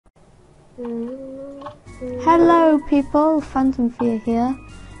Hello people, Phantom Fear here.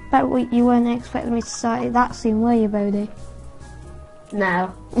 Bet you weren't expecting me to start it that soon, were you, Bodhi?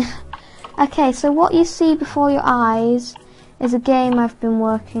 No. Okay, so what you see before your eyes is a game I've been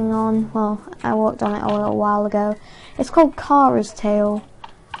working on. Well, I worked on it a little while ago. It's called Chara's Tale.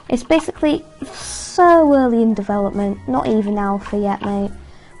 It's basically so early in development, not even alpha yet, mate.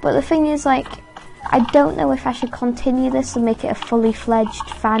 But the thing is, like, I don't know if I should continue this and make it a fully fledged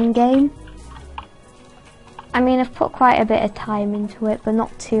fan game. I mean, I've put quite a bit of time into it, but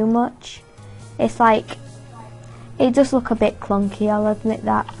not too much. It's like, it does look a bit clunky, I'll admit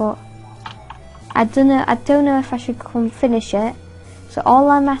that, but I don't know if I should finish it. So all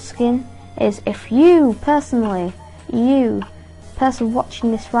I'm asking is if you, personally, you, person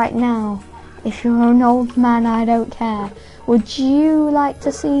watching this right now, if you're an old man, I don't care, would you like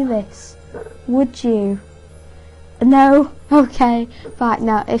to see this? Would you? No? Okay. Right,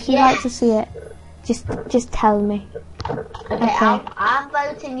 now, if you'd like to see it, just tell me. Okay. I'm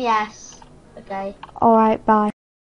voting yes. Okay. Alright, bye.